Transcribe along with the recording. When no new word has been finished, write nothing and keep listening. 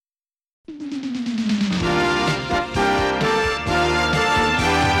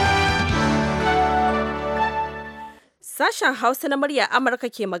Sashen Hausa na murya Amurka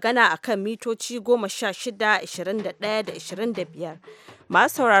ke magana a kan mitoci 16, 21 da 25.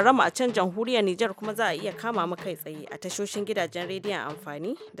 Masu sauraron mu a can jamhuriyar Nijar kuma za a iya kama mu kai tsaye a tashoshin gidajen rediyon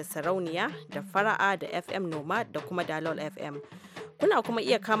amfani da sarauniya da fara'a da FM Noma da kuma Dalol FM. Kuna kuma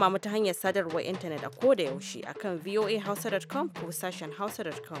iya kama mu ta hanyar sadarwar intanet a koda yaushe akan voahausa.com ko sashen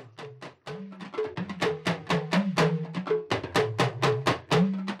hausa.com.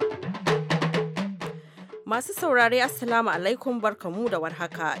 Masu saurare Assalamu alaikum barkamu da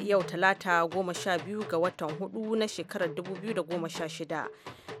warhaka yau talata 12 ga watan 4 na shekarar 2016.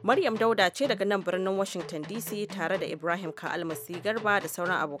 Maryam Dauda ce daga nan birnin Washington DC tare da Ibrahim Ka'almasi Garba da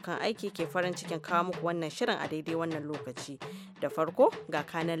sauran abokan aiki ke farin cikin kawo muku wannan shirin a daidai wannan lokaci. Da farko ga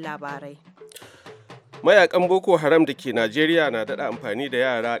kanan labarai. Mayakan Boko Haram da ke Najeriya na daɗa amfani da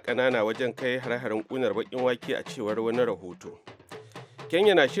yara ƙanana wajen kai hare-haren ƙunar baƙin wake a cewar wani rahoto.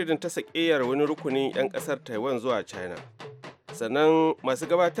 Kenya na shirin ta sakeyar wani rukunin 'yan kasar Taiwan zuwa China. Sannan masu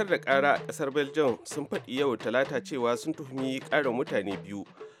gabatar da ƙara a ƙasar Belgium sun faɗi yau talata cewa sun tuhumi ƙarin mutane biyu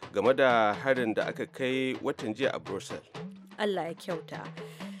game da harin da aka kai watan jiya a Brussels. Allah ya kyauta.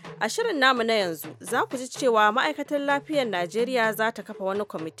 A shirin namu na yanzu za ku ji cewa ma'aikatar lafiyar Najeriya za ta kafa wani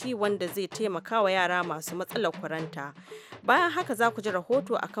kwamiti wanda zai taimaka wa yara masu matsalar kuranta. Bayan haka za ku ji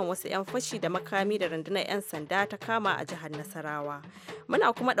rahoto akan wasu 'yan fashi da makami da rundunar 'yan sanda ta kama a jihar Nasarawa.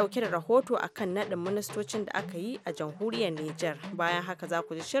 Muna kuma ɗauke da rahoto akan naɗin ministocin da aka yi a jamhuriyar Nijar. Bayan haka za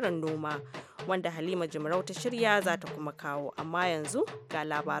ku ji shirin noma wanda Halima Jimarau ta shirya za ta kuma kawo. Amma yanzu ga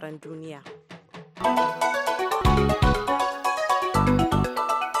labaran duniya.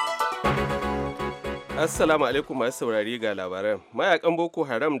 Assalamu alaikum masu saurari ga labaran. Mayakan Boko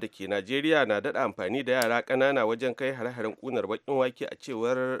Haram da ke Najeriya na daɗa amfani da yara ƙanana wajen kai hare-haren ƙunar baƙin wake a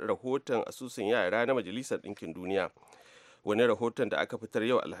cewar rahoton asusun yara na Majalisar Ɗinkin Duniya. Wani rahoton da aka fitar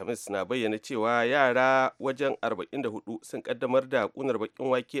yau Alhamis na bayyana cewa yara wajen 44 sun kaddamar da ƙunar baƙin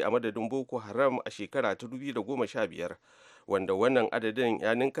wake a madadin Boko Haram a shekara ta 2015, wanda wannan adadin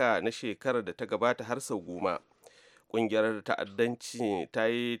ya ninka na shekarar da ta gabata har sau 10. Ƙungiyar ta'addanci ta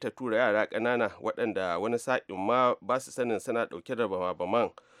yi ta tura yara ƙanana waɗanda wani sa'in ma ba su sanin suna ɗauke da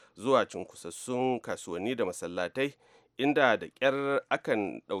bama-baman zuwa cunkusassun kasuwanni da masallatai, inda da ƙyar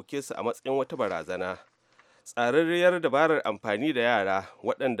akan ɗauke su a matsayin wata barazana. Tsararriyar dabarar amfani da yara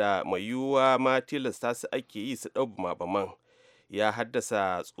waɗanda mai yiwuwa ma tilasta su ake yi su ɗau bama-baman ya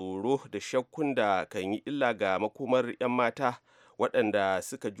haddasa tsoro da shakkun da kan yi illa ga makomar 'yan mata waɗanda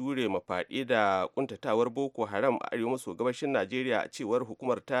suka jure mafaɗi da ƙuntatawar Boko Haram a arewa maso gabashin Najeriya a cewar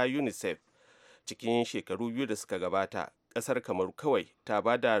hukumar ta UNICEF. Cikin shekaru biyu da suka gabata, ƙasar Kamaru kawai ta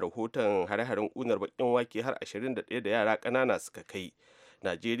ba da rahoton hare-haren ƙunar baƙin wake har 21 da yara ƙanana suka kai.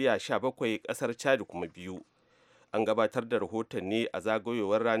 Najeriya 17, ƙasar Chad kuma 2. An gabatar da rahoton ne a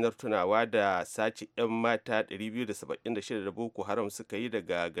zagayowar ranar tunawa da sace 'yan mata 276 da Boko Haram suka yi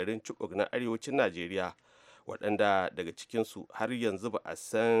daga garin Chibok na arewacin Najeriya, waɗanda daga cikinsu har yanzu ba a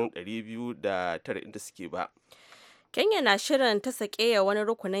san 209 inda suke ba. Kenya na shirin ta sakeya wani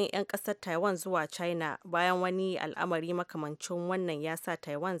rukunin 'yan ƙasar Taiwan zuwa China bayan wani al'amari makamancin wannan ya sa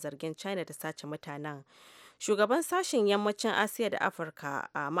Taiwan zargin China da sace mutanen. Shugaban sashen yammacin Asiya da Afirka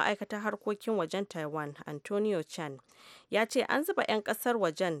a ma'aikatar harkokin wajen Taiwan, Antonio Chan, ya ce an zuba 'yan kasar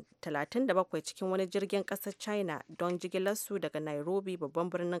wajen 37 cikin wani jirgin kasar China don jigilarsu daga Nairobi babban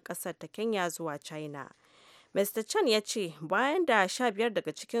birnin kasar ta Kenya zuwa China. Mr. Chan ya ce bayan da 15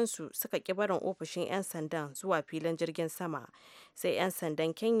 daga cikinsu suka ƙi barin ofishin 'yan sandan zuwa filin jirgin sama, sai 'yan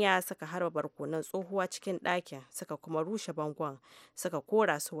sandan Kenya suka harba barkonon tsohuwa cikin ɗakin suka kuma rushe bangon suka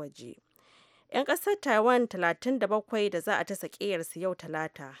kora su waje. 'Yan ƙasar Taiwan 37 da za a ta sakeyarsu yau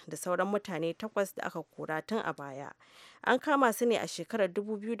Talata da sauran mutane 8 da aka kora tun a baya. An kama su ne a shekarar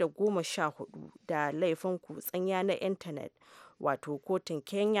 2014 da laifin kutsen na intanet. Wato kotun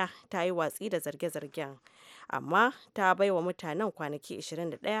Kenya ta yi watsi da zarge-zargen, amma ta bai wa mutanen kwanaki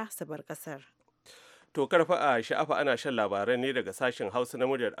 21 su bar ƙasar. To karfa a sha'afa ana shan labaran ne daga sashen Hausa na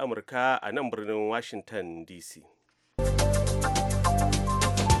muryar Amurka a nan birnin Washington DC.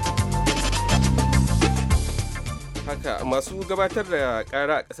 Haka masu gabatar da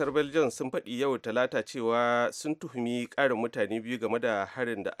kara a kasar Belgium sun faɗi yau talata cewa sun tuhumi ƙarin mutane biyu game da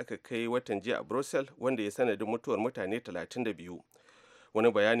harin da aka kai watan jiya a Brussels wanda ya sanadin mutuwar mutane 32.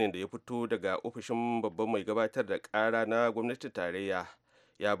 Wani bayanin da ya fito daga ofishin babban mai gabatar da ƙara na gwamnatin tarayya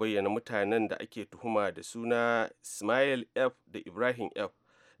ya bayyana mutanen da ake tuhuma da suna Ismail F da Ibrahim F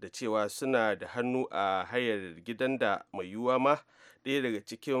da cewa suna da hannu a hayar gidan da mai yiwuwa ma ɗaya daga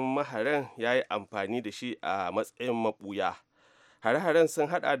cikin maharan ya yi amfani da shi a matsayin maɓuya. Hare-haren sun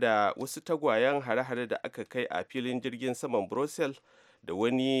hada da wasu tagwayen hare-hare da aka kai a filin jirgin saman Brussels da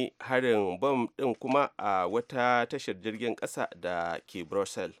wani harin bom ɗin kuma a wata tashar jirgin ƙasa da ke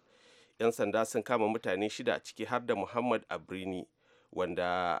brussels. 'Yan sanda sun kama mutane 6 ciki har da muhammad abrini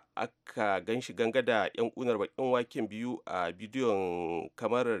wanda aka ganshi ganga da 'yan kunar bakin waken biyu a bidiyon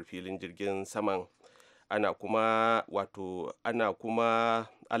kamarar filin jirgin saman. Ana kuma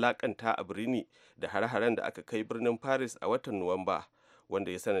alakanta a birni da hare-haren da aka kai birnin paris a watan nuwamba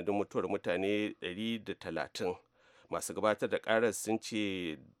wanda ya sanadin mutuwar mutane 130. Masu gabatar da karar sun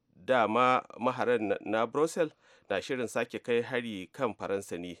ce dama maharan na brussels na shirin sake kai hari kan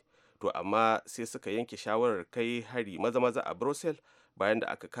faransa ne, to amma sai suka yanke shawarar kai hari maza-maza a brussels bayan da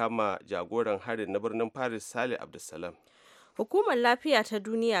aka kama jagoran harin na birnin paris sale abdulsalam. Hukumar Lafiya ta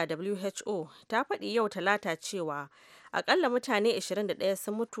Duniya WHO ta faɗi yau Talata cewa akalla mutane 21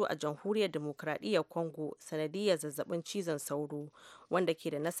 sun mutu a Jamhuriyar Dimokuraɗiyyar Congo sanadiyar zazzabin cizon sauro wanda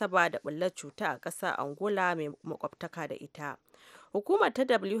ke da nasaba da ɓullar cuta a ƙasar Angola mai makwabtaka da ita. Hukumar ta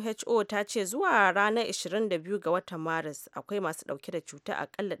WHO ta ce zuwa ranar 22 ga watan Maris akwai masu ɗauke da cuta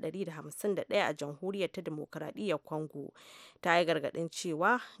akalla 151 a Jamhuriyar ta Dimokuraɗiyyar Congo. Ta yi gargaɗin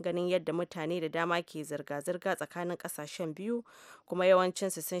cewa ganin yadda mutane da dama ke zirga-zirga tsakanin ƙasashen biyu kuma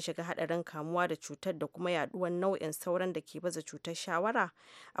yawancinsu sun shiga haɗarin kamuwa da cutar da kuma yaɗuwar nau'in sauran da ke baza cutar shawara,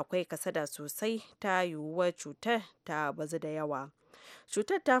 akwai kasada sosai ta yiwuwar cutar ta bazu da yawa.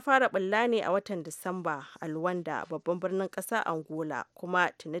 Cutar ta fara bulla ne a watan Disamba a Luanda, babban birnin ƙasar Angola,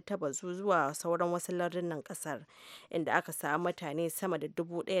 kuma tuni ta bazu zuwa sauran wasu lardunan ƙasar, inda aka samu mutane sama da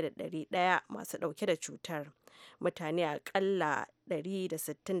 1,100 masu ɗauke da cutar. Mutane aƙalla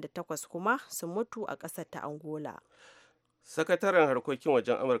 168 kuma sun mutu a ƙasar ta Angola. Sakataren harkokin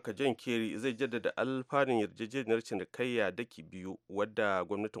wajen Amurka John Kerry zai jaddada alfanun yarjejeniyar cinikayya daki biyu wadda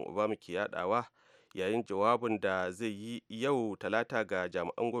gwamnatin Obama ke yadawa yayin jawabin da zai yi yau Talata ga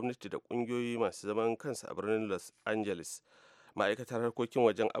jami'an gwamnati da kungiyoyi masu zaman kansu a birnin Los Angeles. Ma'aikatar harkokin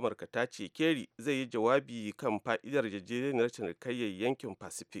wajen Amurka ta ce Kerry zai yi jawabi kan fa'idar yarjejeniyar cinikayyar yankin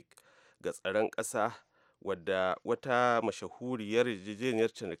Pacific ga tsaron ƙasa, wadda wata mashahuriyar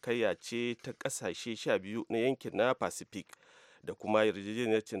yarjejeniyar cinikayya ce ta ƙasashe 12 na yankin na Pacific, da kuma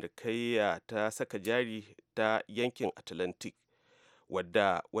yarjejeniyar cinikayya ta saka jari ta yankin Atlantic,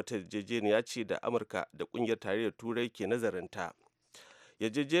 wadda wata yarjejeniya ce da Amurka da ƙungiyar tarayyar Turai ke nazarinta.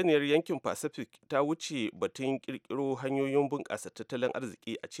 Yarjejeniyar yankin Pacific ta wuce batun ƙirƙiro hanyoyin bunƙasa tattalin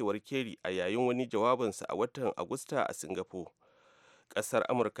arziki, a cewar Kerry a yayin wani jawabinsa a watan Agusta a Singapore. Ƙasar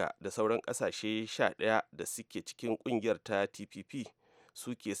Amurka da sauran ƙasashe 11 da suke cikin ƙungiyar ta TPP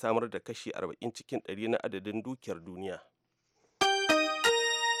suke samar da kashi 40 cikin 100 na adadin dukiyar duniya.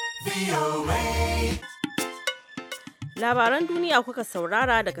 Labaran duniya kuka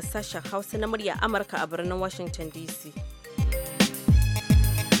saurara daga sashen Hausa na murya Amurka a birnin Washington DC.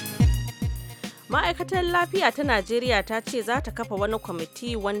 Ma'aikatar lafiya ta Najeriya ta ce za ta kafa wani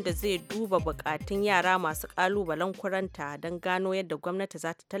kwamiti wanda zai duba bukatun yara masu kalubalen kuranta don gano yadda gwamnati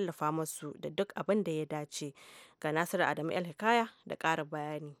za ta tallafa masu da duk abin da ya dace. Ga Nasiru Adamu El Hikaya da ƙara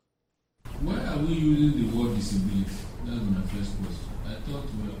bayani.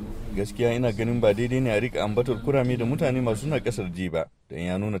 Gaskiya ina ganin ba daidai ne a rika ambatar kurame da mutane masu na kasar ji ba, don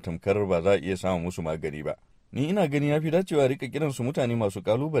ya nuna tamkar ba za a iya samun musu magani ba. Ni ina gani ya fi dacewa rika kiransu mutane masu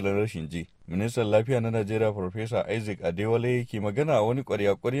kalubalen rashin ji. Ministan Lafiya na Najeriya Farfesa Isaac Adewale ke magana a wani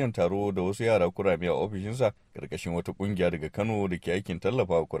kwarya-kwaryan taro da wasu yara kurame a ofishinsa karkashin wata kungiya daga Kano da ke aikin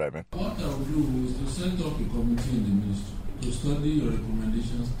tallafawa kuramen. To study your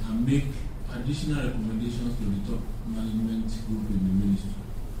recommendations and make additional recommendations to the top management group in the ministry.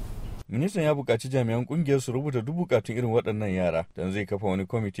 Ministan ya buƙaci jami'an ƙungiyar su rubuta duk bukatun irin waɗannan yara don zai kafa wani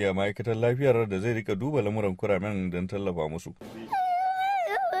kwamiti a ma'aikatar lafiyar da zai rika duba lamuran kuramen don tallafa musu.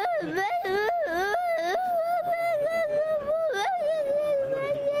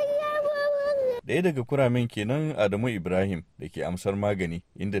 Ɗaya daga kuramen kenan Adamu Ibrahim da ke amsar magani,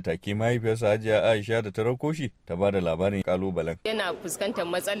 inda take mahaifiyarsa Hajiya Aisha da ta rauko shi ta ba da labarin kalubalen. Yana fuskantar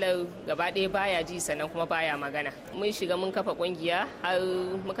matsalar gaba ɗaya baya ji sannan kuma baya magana. Mun shiga mun kafa kungiya har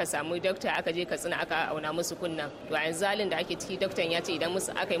muka samu dokta aka je Katsina aka auna musu kunnan. To a yanzu halin da ake ciki doktan ya ce idan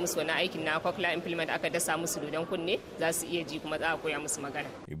musu aka yi musu wani aikin na cochlear implant aka dasa musu dodon kunne za su iya ji kuma za a koya musu magana.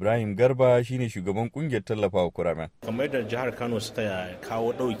 Ibrahim Garba shine shugaban kungiyar tallafawa kuramen. Kamar da jihar Kano suka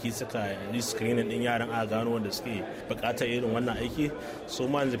kawo ɗauki suka yi screening din yaran a gano wanda suke bukatar irin wannan aiki, su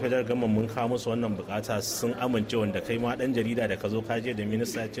ma yanzu federal government mun kawo musu wannan bukata sun amince, wanda kai ma dan jarida da ka zo ka je da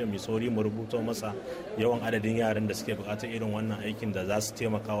minista ce mai sauri mu rubuto masa yawan adadin yaran da suke bukatar irin wannan aikin da za su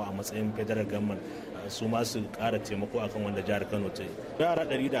taimakawa a matsayin federal government su ma su ƙara taimako akan wanda jihar Kano ta yi. Yara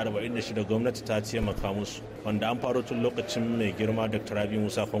 146 gwamnati ta taimaka musu, wanda an faro tun lokacin mai girma Dr. Rabi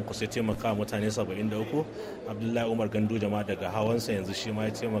Musa Kwankwaso sai taimaka mutane 73, Abdullahi Umar Ganduje ma daga hawansa yanzu shi ma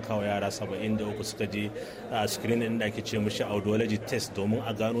ya taimaka wa yara 73 suka je a screen inda ake ce mishi audiology test domin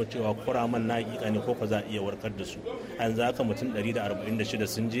a gano cewa kuraman na hakika ne ko za a iya warkar da su. An za ka mutum 146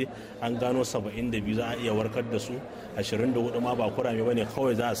 sun je an gano 72 za a iya warkar da su, 24 ma ba kurame bane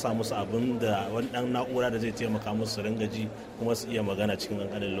kawai za a sa musu abin da wani dan na'ura da zai taimaka musu su ringa ji kuma su iya magana cikin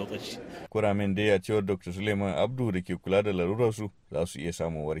ƙanƙanin lokaci. Kuramen dai a cewar Dr. Suleiman Abdu da ke kula da larurarsu za su iya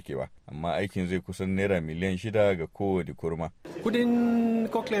samun warkewa, amma aikin zai kusan naira miliyan 6 ga kowane kurma. Kudin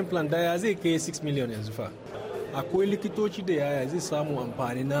cochlear implant daya zai kai 6 miliyan yanzu fa. Akwai likitoci da yaya zai samu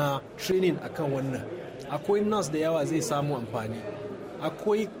amfani na training akan wannan. Akwai nurse da yawa zai samu amfani.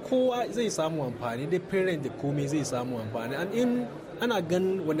 Akwai kowa zai samu amfani, da parent da komai zai samu amfani. And in ana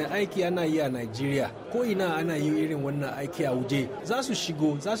gan wani aiki ana yi a Najeriya, ko ina ana yi irin wannan aiki a waje, za su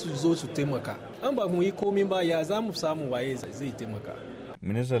shigo, za su zo su taimaka. An ba mu yi komai ba, ya za mu samu waye zai taimaka.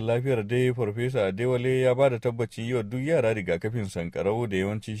 Ministan lafiyar dai Farfesa Adewale ya ba da tabbacin yi wa duk yara rigakafin sankarau da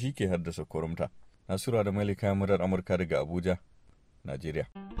yawanci shi ke haddasa kurumta. Nasiru da Malika murar Amurka daga Abuja, Najeriya.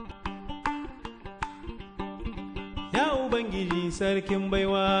 Ya Ubangiji sarkin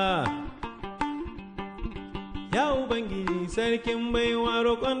baiwa, ya Ubangiji sarkin baiwa,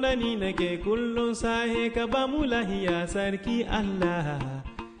 roƙon da ni nake kullum sahe ka ba mu lahiya sarki Allah.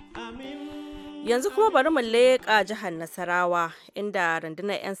 Yanzu kuma bari mu leƙa jihar Nasarawa, inda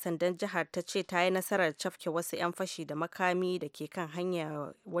rundunar 'yan sandan jihar ta ce ta yi nasarar cafke wasu 'yan fashi da makami da ke kan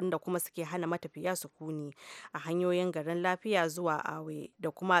hanya wanda kuma suke hana matafiya sukuni a hanyoyin garin Lafiya zuwa Awe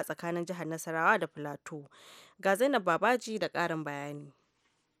da kuma a tsakanin jihar Nasarawa da Filato. Ga Zainab Babaji da ƙarin bayani.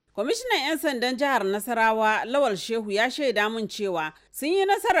 Kwamishinan 'yan sandan jihar Nasarawa Lawal Shehu ya shaida mun cewa sun yi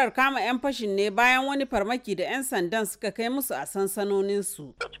nasarar kama 'yan fashin ne bayan wani farmaki da 'yan sandan suka kai musu a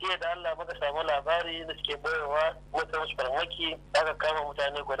sansanoninsu. Cikin da Allah muka samu labari da suke boyewa muka musu farmaki, aka kama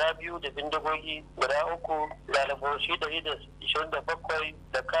mutane guda 2 da bindigogi guda 3 da laboshi 127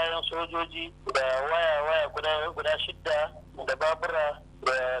 da kayan sojoji da waya guda 6 da babura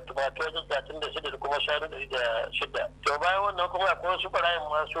da tumatur 36 da kuma shanu 106. To bayan wannan kuma akwai wasu barayin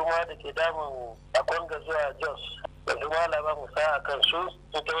masu ma da ke damun a Kwanga zuwa Jos. Da su ma labar musa a kan su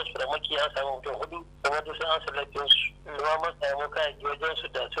sun kai wasu farmaki an samu mutum 4 kuma duk sun ansa laifin su. Ruwa mun samu kayayyaki wajen su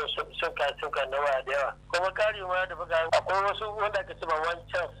da sun kan nawa da yawa. Kuma kari ma da buga akwai wasu wanda aka ce ba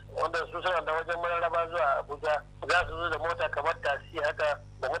wancan wanda su suna da wajen mararraba zuwa Abuja. Za su zo da mota kamar tasi haka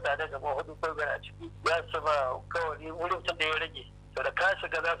da mutane kamar 4 ko 5 a ciki. Za su ba kawai wurin da ya rage. To da ka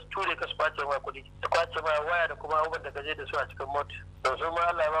shiga za su ture ka su kwace ma kuɗi, su kwace ma waya da kuma abubuwan da gaje da su a cikin mota. To su ma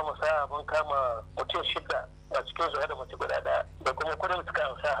Allah ya ba mu sa'a mun kama mutum 6 a cikin su hada mace guda ɗaya da kuma kuɗin suka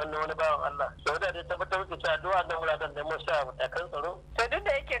sa hannu wani bawan Allah. Da wadda dai tabbatar da cewa duk wannan wuraren da mun sa matakan tsaro. To duk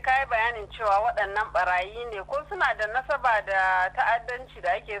da yake kai bayanin cewa waɗannan barayi ne ko suna da nasaba da ta'addanci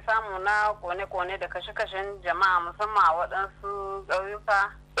da ake samu na kone-kone da kashe-kashen jama'a musamman a waɗansu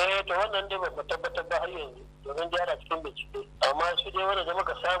ƙauyuka. To wannan dai ba mu tabbatar ba har yanzu domin gyara cikin bincike, amma su dai wanda da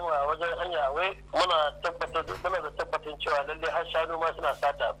muka samu a wajen hanya wai muna da tabbatin cewa lalle har shanu ma suna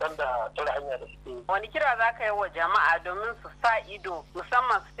sata banda tare hanya da suke. Wani kira za ka yi wa jama'a domin su sa ido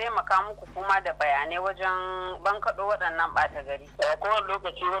musamman su taimaka muku kuma da bayanai wajen bankaɗo waɗannan ɓata gari? A kowane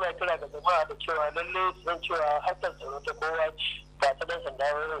lokaci muna kira ga jama'a da cewa lalle su san cewa harkar tsaro ta kowa ce, ba ta ɗan sanda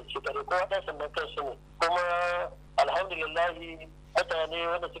wani ce kare, kowa ɗan sandan kansu ne, kuma alhamdulillahi mutane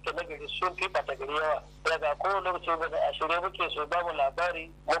wanda suke nagari sun fi ɓata gari yawa. Daga kowane lokaci ba da a shirye muke so ba mu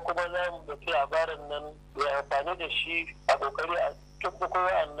labari, mu kuma za mu ɗauki labarin nan mai amfani da shi a kokari a tukkuku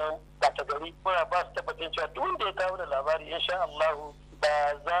wa'annan ɓata gari. Muna ba su tabbatin cewa duk wanda ya kawo da labari insha Allahu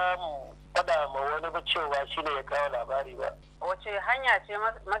ba za mu faɗa ma wani ba cewa shi ne ya kawo labari ba. Wace hanya ce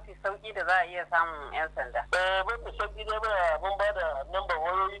mafi sauki da za a iya samun 'yan sanda? Mafi sauki dai ba mun ba da nambar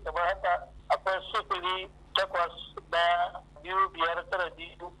wayoyi kamar haka, akwai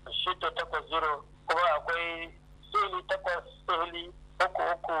 0-8-2-5-9-2 kuma akwai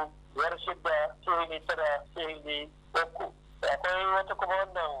 0-8-3-3-5-6-9-3. Akwai wata kuma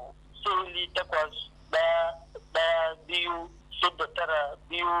wannan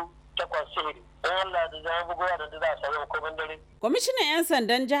 0-8-1-2-6-9-2-8. Allah da za mu goya da za a samu komai dare. Kwamishinan 'yan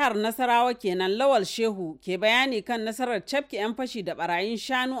sandan jihar Nasarawa kenan Lawal Shehu ke bayani kan nasarar cafke 'yan fashi da barayin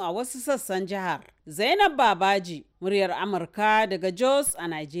shanu a wasu sassan jihar. Zainab Babaji, muryar Amurka daga Jos a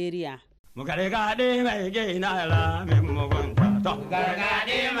Najeriya. Gargaɗe mai gina ra min mugunta.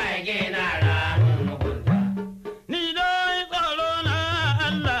 Gargaɗe mai gina ra min mugunta. Ni dai tsoro na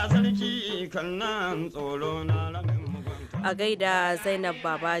Allah sarki kan nan tsoro na ra min mugunta. A gaida Zainab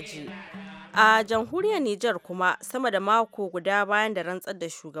Babaji. A jamhuriyar Nijar kuma sama da mako guda bayan da rantsar da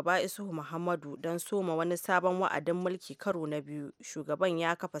shugaba Isuhu Muhammadu don soma wani sabon wa'adin mulki karo na biyu, shugaban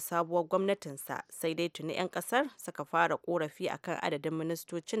ya kafa sabuwar gwamnatinsa sai dai tuni 'yan kasar suka fara korafi akan adadin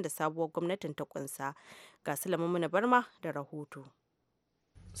ministocin da sabuwar gwamnatin ta kunsa. Ga Sulaiman Barma da rahoto.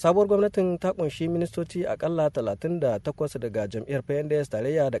 Sabuwar gwamnatin ta kunshi ministoci akalla 38 daga jam'iyyar PNDS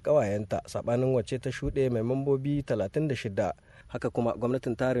tarayya da ƙawayenta sabanin wacce ta shuɗe mai mambobi 36. Haka kuma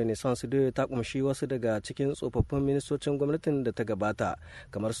gwamnatin ta Renaissance Day ta kunshi wasu daga cikin tsofaffin ministocin gwamnatin da ta gabata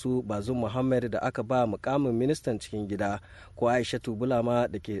kamar su Bazum Muhammad da aka ba mukamin ministan cikin gida, ko Aishatu Bulama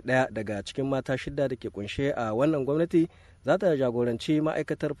da ke ɗaya daga cikin mata 6 da ke kunshe a wannan gwamnati za ta jagoranci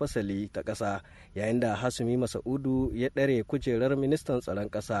ma'aikatar fasali ta ƙasa, yayin da Hasumi Masa'udu ya ɗare kujerar ministan tsaron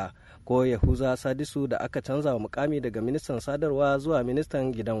ƙasa, ko Yahuza Sadisu da aka canza mukami daga ministan sadarwa zuwa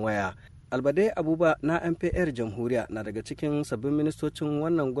ministan gidan waya. Albade Abuba na MPR Jamhuriya na daga cikin sabbin ministocin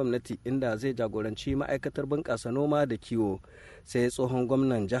wannan gwamnati, inda zai jagoranci ma'aikatar bunƙasa noma da kiwo, sai tsohon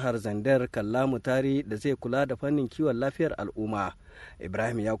gwamnan jihar Zandar Kalla Mutari da zai kula da fannin kiwon lafiyar al'umma.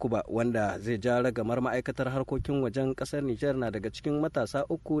 Ibrahim Yakuba wanda zai ja ragamar ma'aikatar harkokin wajen ƙasar Nijar na daga cikin matasa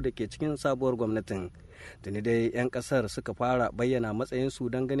 3 da ke cikin sabuwar gwamnatin. Tuni dai 'yan ƙasar suka fara bayyana matsayinsu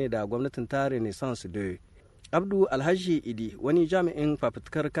dangane da gwamnatin ta Renaissance Day. Abdu Alhaji Idi wani jami'in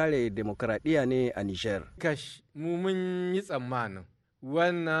fafutukar kare demokradiyya ne a Nijar. Kash, mu mun yi tsammanin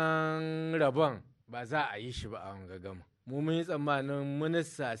wannan rabon ba za a yi shi ba a wanga gama. Mu mun yi tsammanin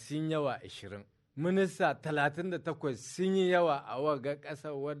minista sun yawa 20, minista 38 sun yi yawa a waga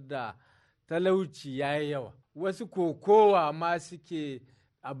ƙasa wadda talauci ya yi yawa. Wasu kokowa ma suke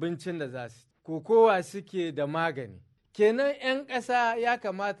abincin da za su, kokowa suke da magani. Kenan 'yan ƙasa ya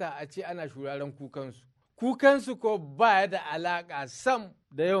kamata a ce ana shuraren kukansu ko ba da alaƙa sam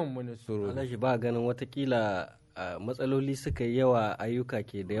da yawan ministoro. Alhaji ba ganin watakila matsaloli suka yi yawa, ayyuka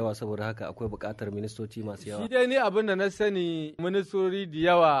ke da yawa, saboda haka akwai buƙatar ministoci masu yawa. Shi dai ni abin da na sani, ministori da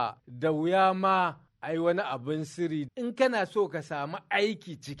yawa da wuya ma ai wani abin sirri. In kana so ka samu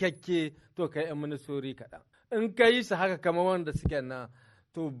aiki cikakke to ka yi ministori kaɗan. In ka yi su haka kamar wanda suke nan,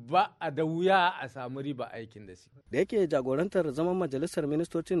 to ba a da wuya a samu riba aikin da su. Da yake jagorantar zaman majalisar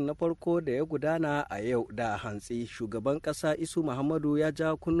ministocin na farko da ya gudana a yau da hantsi, shugaban kasa Isu Muhammadu ya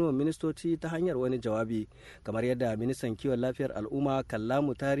ja kunnuwan ministoci ta hanyar wani jawabi, kamar yadda ministan kiwon lafiyar al'umma Kalla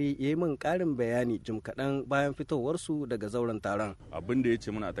Mutari ya yi min karin bayani jim kaɗan bayan fitowarsu daga zauren taron. Abin da ya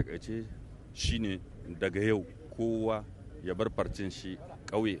ce muna a takaice shine daga yau kowa ya bar farcin shi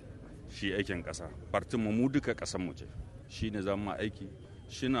ƙauye shi aikin ƙasa. Farcin mu duka ƙasar mu ce, shine za mu aiki.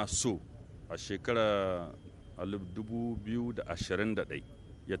 Shina so a shekara 2021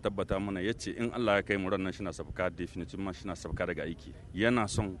 ya tabbata mana ya ce in Allah ya kai mu ranar shina sabka definitive ma shina sabka daga aiki. Yana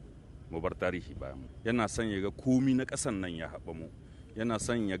son mu bar tarihi bayan mu, yana son ya ga komi na ƙasan nan ya haɓa mu, yana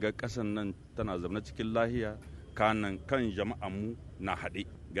son ya ga ƙasan nan tana zaune cikin lahiya, kan jama'an mu na haɗe.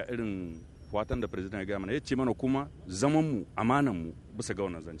 Ga irin watan da president ya gaya mana, ya ce mana kuma zaman mu amanan mu bisa ga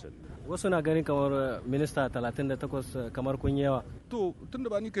wannan zancen. Wasu na ganin kamar minista 38 kamar kun yawa. To tunda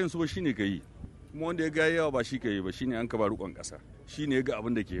ba ni kayan su ba shine kai, kuma wanda ya ga yawa ba shi kai ba, shine an ka ba rukon kasa, shine ya ga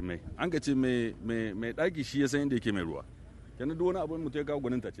abin da ke mai. An ka ce mai daki shi ya san inda yake mai ruwa. Kenan duk wani abin mutum ya kawo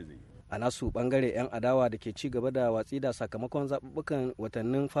gwaninta ce zai. A nasu bangare 'yan adawa da ke ci gaba da watsi da sakamakon zaɓuɓɓukan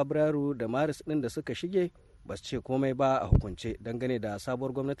watannin Fabrairu da Maris ɗin da suka shige, ba su ce komai ba a hukunce dangane da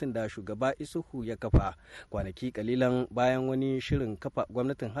sabuwar gwamnatin da shugaba Isuhu ya kafa kwanaki kalilan bayan wani shirin kafa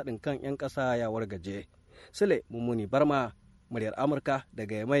gwamnatin haɗin kan 'yan ƙasa ya wargaje. Sule Mummuni Barma, muryar Amurka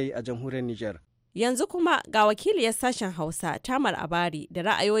daga Yamai a jamhuriyar Nijar. Yanzu kuma ga wakiliyar sashen Hausa Tamar Abari da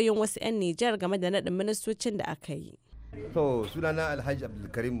ra'ayoyin wasu 'yan Nijar game da naɗin ministocin da aka yi. To sunana Alhaji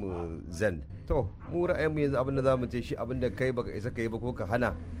Abdulkarim Zan. To mu ra'ayinmu yanzu abin da za mu ce shi abin da kai baka isa kai ba ko ka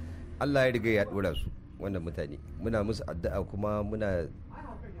hana, Allah ya riga ya ɗora su. Wannan mutane muna musu addu'a kuma muna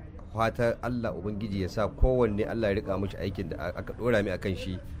fatan Allah ubangiji ya sa kowanne Allah ya rika mishi aikin da aka dora mai akan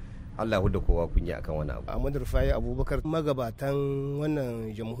shi, Allah ya huda kowa kunya akan wani abu. Ahmad Rufai Abubakar, magabatan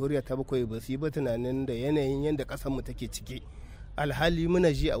wannan jamhuriya ta bakwai ba su yi ba tunanin da yanayin yadda kasar mu take ciki. Alhali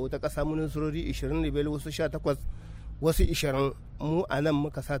muna ji a wata kasa mun surori 25 wasu 18 wasu 20, mu a nan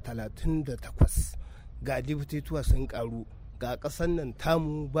muka sa 38 ga dibutituwa sun karu. Ga kasan nan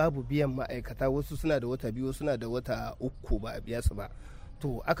tamu babu biyan ma'aikata, wasu suna da wata 2 suna da wata 3 ba a biya su ba.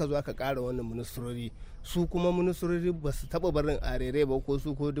 To aka zo aka ƙara wannan ministrori, su kuma ministrori ba su taɓa barin arere ba, ko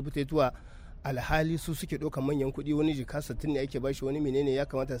su ko dubutatuwa, alhali su suke ɗaukar manyan kuɗi, wani jika 60 ne ake bashi, wani menene. Ya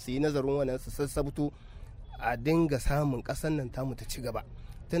kamata su yi nazarin wannan, su sassabto a dinga samun ƙasan nan tamu ta ci gaba.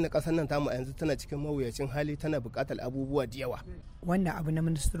 Tunda ƙasar nan tamu a yanzu tana cikin mawuyacin hali, tana buƙatar abubuwa da yawa. Wannan abu na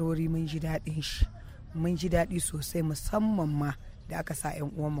ministrori mun ji daɗin shi, mun ji daɗi sosai, musamman ma da aka sa 'yan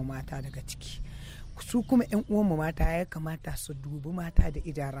uwanmu mata daga ciki. Su kuma 'yan uwanmu mata ya kamata su dubi mata da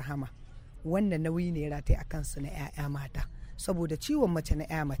idan rahama. Wannan nauyi ne rataye a kansu na 'ya'ya mata, saboda ciwon mace na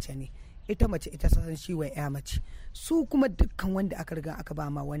 'ya mace ne, ita mace ita san ciwon 'ya mace. Su kuma dukkan wanda aka riga aka ba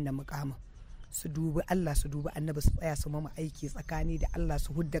ma wannan mukamin su dubi Allah, su dubi Annabi, su tsaya su mama aiki tsakani da Allah,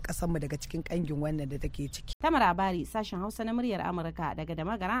 su hudda kasanmu daga cikin kangin wannan da take ciki. Tamar Abari, sashen Hausa na muryar Amurka daga da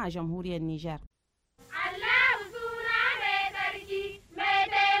magana a jamhuriyar Nijar.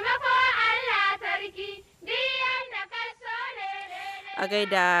 A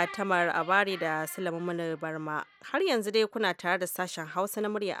gaida Tamar Abari da Sulaiman Barma. Har yanzu dai kuna tare da sashen Hausa na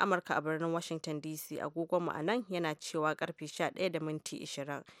muryar Amurka a birnin Washington DC. Agogon mu anan yana cewa karfe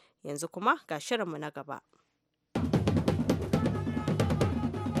 11:20. Yanzu kuma ga shirinmu na gaba.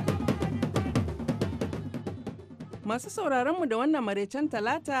 Masu sauraronmu da wannan maraicen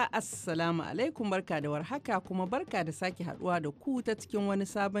talata, Assalamu alaikum, barka da warhaka kuma barka da sake haduwa da ku ta cikin wani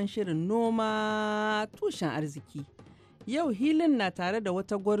sabon shirin noma tushen arziki. Yau hilin na tare da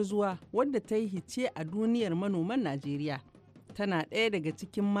wata gwarzuwa wadda ta yi hice a duniyar manoman Najeriya. Tana ɗaya daga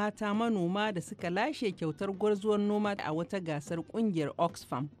cikin mata manoma da suka lashe kyautar gwarzuwar noma a wata gasar ƙungiyar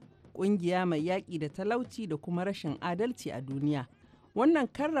Oxfam, ƙungiya mai yaƙi da talauci da kuma rashin adalci a duniya. Wannan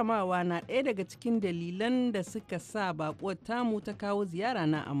karramawa na ɗaya daga cikin dalilan da suka sa baƙuwar tamu ta kawo ziyara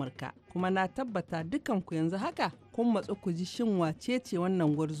na Amurka. Kuma na tabbata dukanku yanzu haka kun matsu ku ji shin wace ce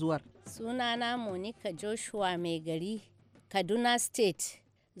wannan gwarzuwar. Sunana Monica Joshua mai gari, Kaduna State,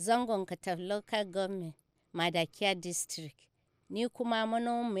 zangon Katar Local Government, Madakiya District. Ni kuma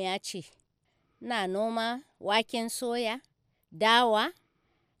manomiya ce, na noma waken soya, dawa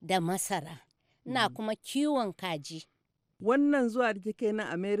da masara. Ina kuma kiwon kaji. Wannan zuwa da kike na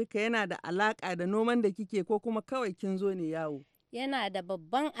Amerika yana da alaka da noman da kike ko kuma kawai kin zo ne yawo? Yana da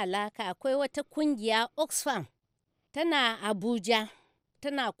babban alaka. Akwai wata kungiya Oxfam tana Abuja,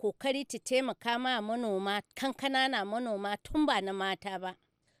 tana kokari ta taimaka ma manoma, kankana na manoma tun ba na mata ba,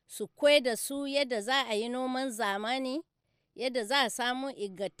 su koyar da su yadda za a yi noman zamani, yadda za a samu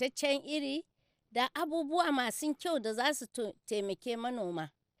ingantaccen iri da abubuwa masu kyau da za su taimake manoma.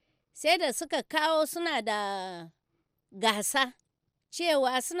 Sai da suka kawo suna da gasa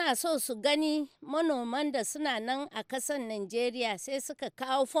cewa suna so su gani manoman da suna nan a kasan Najeriya, sai suka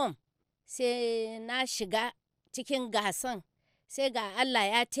kawo fom, sai na shiga cikin gasan, sai ga Allah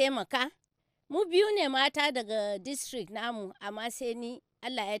ya taimaka. Mu biyu ne mata daga district namu, amma sai ni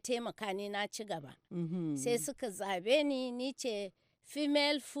Allah ya taimaka ni na ci gaba. Sai suka zabe ni ce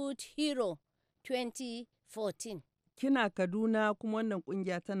Female Food Hero 2014. Kina Kaduna kuma wannan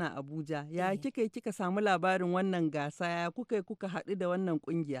kungiya tana Abuja. Ya kika samu labarin wannan gasa? Ya kuka haɗu da wannan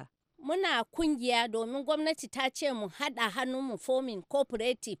kungiya? Muna kungiya domin gwamnati ta ce mu haɗa hannu mu forming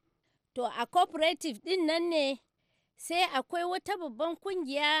cooperative. To a cooperative din nan ne sai akwai wata babban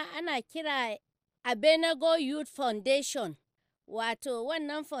kungiya ana kira Abenago Youth Foundation. Wato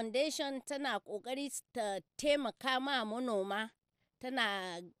wannan foundation tana kokari ta taimaka ma manoma,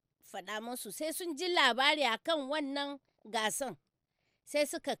 tana faɗa musu, sai sun ji labari akan wannan gasan, sai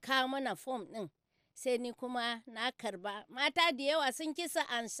suka kawo mana fom ɗin, sai ni kuma na karba. Mata da yawa sun kisa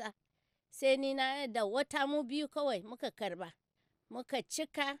ansa, sai ni na da wata mu biyu kawai muka karba, muka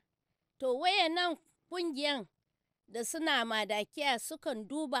cika. To wayannan kungiyan da suna Madakiya sukan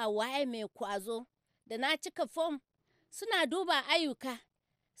duba waye mai kwazo. Da na cika fom suna duba ayyuka,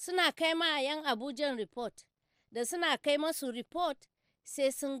 suna kai ma yan Abujan report. Da suna kai masu report, sai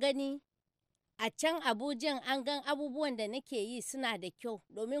sun gani a can Abujan an gan abubuwan da nake yi suna da kyau,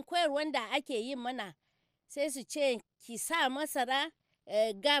 domin koyarwar da ake yi mana sai su ce ki sa masara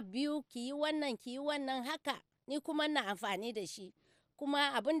gab biyu, ki yi wannan haka, ni kuma na amfani da shi.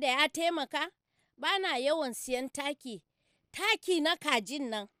 Kuma abin da ya taimaka, ba na yawan siyan taki na kajin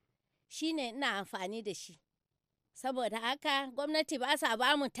nan shine ina amfani da shi. Saboda haka gwamnati ba sa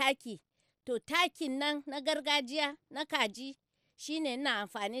ba mu taki, to takin nan na gargajiya na kaji shine ina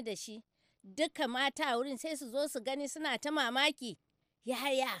amfani da shi. Duka mata a wurin sai su zo su gani suna ta mamaki,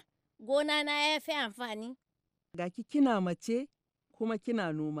 yaya gona na ya fi amfani. Ga kina mace kuma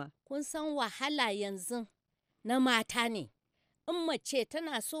kina noma. Kun san wahala yanzu na mata ne. In mace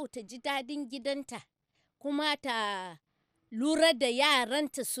tana so ta ji dadin gidanta kuma ta lura da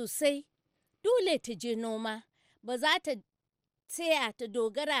yaranta sosai, dole ta je noma. Ba za ta tsaya ta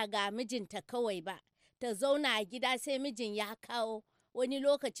dogara ga mijinta kawai ba, ta zauna a gida sai mijin ya kawo. Wani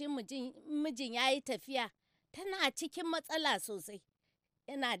lokacin mijin ya yi tafiya, tana cikin matsala sosai.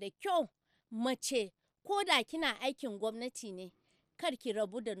 Yana da kyau mace, ko da kina aikin gwamnati ne, kar ki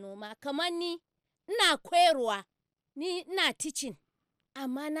rabu da noma. Kamar ni, ina koyarwa, ni ina teaching,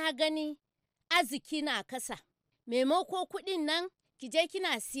 amma na gani arziki na kasa. Maimako kuɗin nan ki je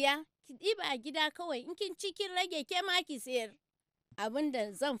kina siya, ki ɗiba a gida kawai, in kin ci kin rage ke ma ki sayar. Abin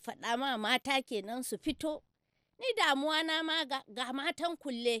da zan faɗa ma mata kenan su fito. Ni damuwa na ma ga matan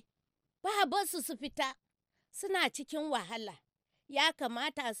kulle, ba basu su fita, suna cikin wahala. Ya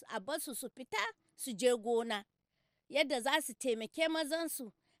kamata a basu su fita su je gona, yadda za su taimake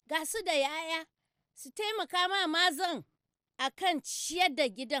mazansu, ga su da yaya, su taimaka ma mazan a kan ciyar da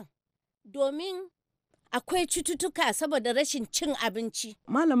gidan, domin akwai cututtuka saboda rashin cin abinci.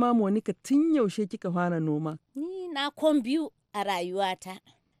 Malama Monica, tun yaushe kika fara noma? Ni na kwan biyu a rayuwata.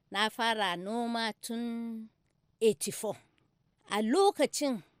 Na fara noma tun 84. A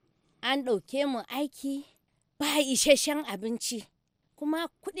lokacin an ɗauke mu aiki ba isasshen abinci, kuma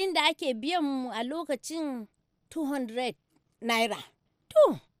kuɗin da ake biyan mu a lokacin 200 naira.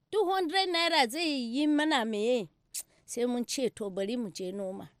 To, 200 naira zai yi mana meye? Sai mun ce to bari mu je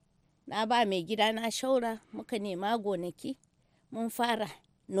noma. Na ba mai gida na shaura, muka nema gonaki, mun fara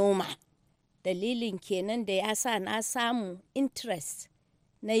noma. Dalilin kenan da ya sa na samu interest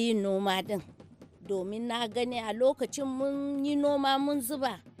na yin noma din, domin na gani a lokacin mun yi noma mun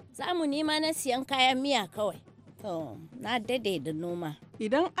zuba, za mu nema na siyan kayan miya kawai. Na dade da noma.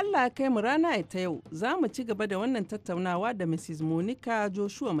 Idan Allah ya kai mu rana ta yau, za mu ci gaba da wannan tattaunawa da Mrs. Monica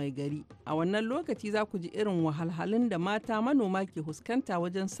Joshua mai gari. A wannan lokaci za ku ji irin wahalhalun da mata manoma ke fuskanta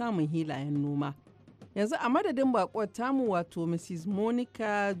wajen samun hilayen noma. Yanzu a madadin bakuwar tamu wato Mrs.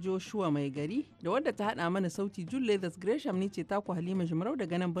 Monica Joshua mai gari da wadda ta haɗa mana sauti Julius Gresham ni ce taku Halima Jimarau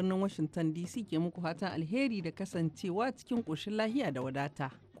daga nan birnin Washington DC ke muku fatan alheri da kasancewa cikin ƙoshin lahiya da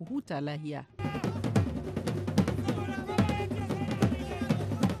wadata. Ku huta lahiya.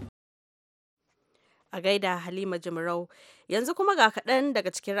 A gaida Halima Jimarau. Yanzu kuma ga kaɗan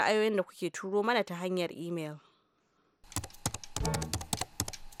daga cikin ra'ayoyin da kuke turo mana ta hanyar imel.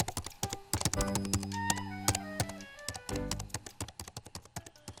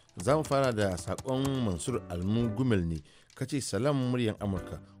 Za mu fara da sakon Mansur Almu Gumel ne, kace salam muryan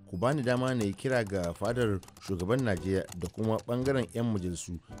Amurka, ku bani dama na yi kira ga fadar shugaban Najeriya da kuma bangaren 'yan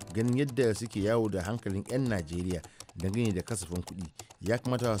majalisu ganin yadda suke yawo da hankalin 'yan Najeriya dangane da kasafin kuɗi. Ya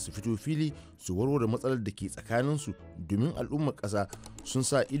kamata su fito fili su warware matsalar da ke tsakaninsu domin al'ummar ƙasa sun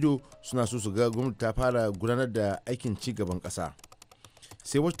sa ido suna so su ga gwamnati ta fara gudanar da aikin ci gaban ƙasa.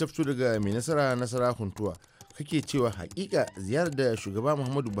 Sai wacce ta fito daga mai nasara huntuwa, kake cewa hakika ziyarar da shugaba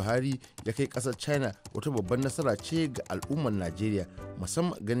Muhammadu Buhari ya kai kasar China wata babban nasara ce ga al'ummar Najeriya,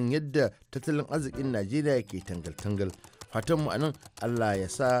 musamman ganin yadda tattalin arzikin Najeriya ke tangal-tangal. Fatanmu a nan Allah ya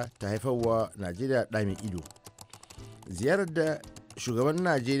sa ta haifarwa Najeriya ɗa mai ido. Ziyarar da shugaban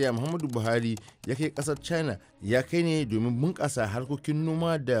Najeriya Muhammadu Buhari ya kai kasar China ya kai ne domin bunƙasa harkokin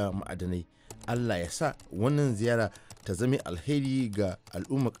noma da ma'adanai. Allah ya sa wannan ziyara ta zama alheri ga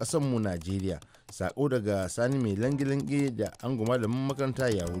al'ummar ƙasarmu Najeriya. Sako daga Sani mai lange-lange da ango malamin makaranta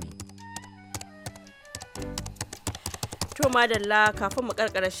ya wuri. To madalla, kafin mu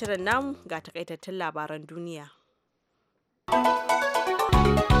karkara shirin namu ga takaitattun labaran duniya.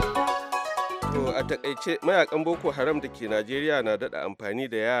 To a takaice mayakan Boko Haram da ke Najeriya na daɗa amfani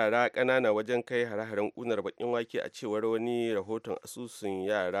da yara ƙanana wajen kai hare-haren ƙunar baƙin wake a cewar wani rahoton asusun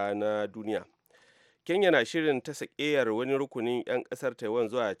yara na duniya. Kenya na shirin ta sakeyar wani rukunin 'yan kasar Taiwan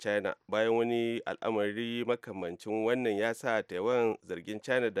zuwa China bayan wani al'amari makamancin wannan ya sa Taiwan zargin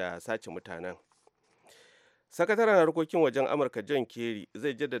China da sace mutanen. Sakataren harkokin wajen Amurka John Kerry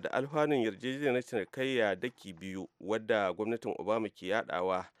zai jaddada alfanun yarjejeniyar cinikayya daki biyu wadda gwamnatin Obama ke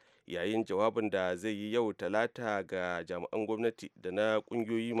yadawa yayin jawabin da zai yi yau Talata ga jami'an gwamnati da na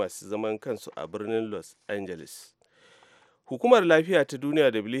kungiyoyi masu zaman kansu a birnin Los Angeles. Hukumar Lafiya ta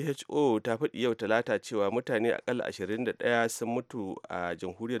Duniya WHO ta faɗi yau Talata cewa mutane akalla 21 sun mutu a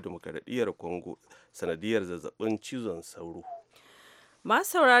Jamhuriyar Demokaradiyyar Congo sanadiyar zazzabin cizon sauro.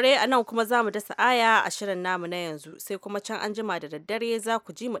 Masu saurare a nan kuma za mu dasa aya a shirin namu na yanzu, sai kuma can an jima da daddare za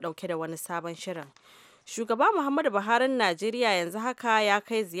ku ji mu ɗauke da wani sabon shirin. Shugaba Muhammadu Buhari Najeriya yanzu haka ya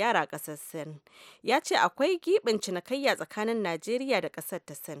kai ziyara ƙasar Sin. Ya ce akwai giɓin cinikayya tsakanin Najeriya da ƙasar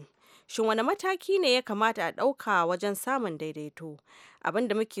ta Sin. Shin wani mataki ne ya kamata a ɗauka wajen samun daidaito? Abin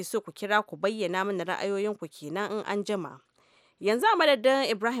da muke so ku kira ku bayyana mana ra'ayoyinku kenan in an jima. Yanzu a madadin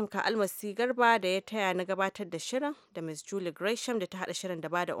Ibrahim Ka'almasi Garba da ya taya na gabatar da shirin, da Ms. Julie Gresham da ta haɗa shirin da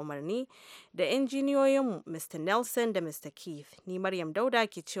bada umarni, da injiniyoyin Mr. Nelson da Mr. Keith. Ni Maryam Dauda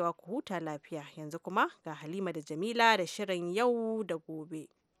ke cewa ku huta lafiya. Yanzu kuma ga Halima da Jamila da shirin yau da gobe.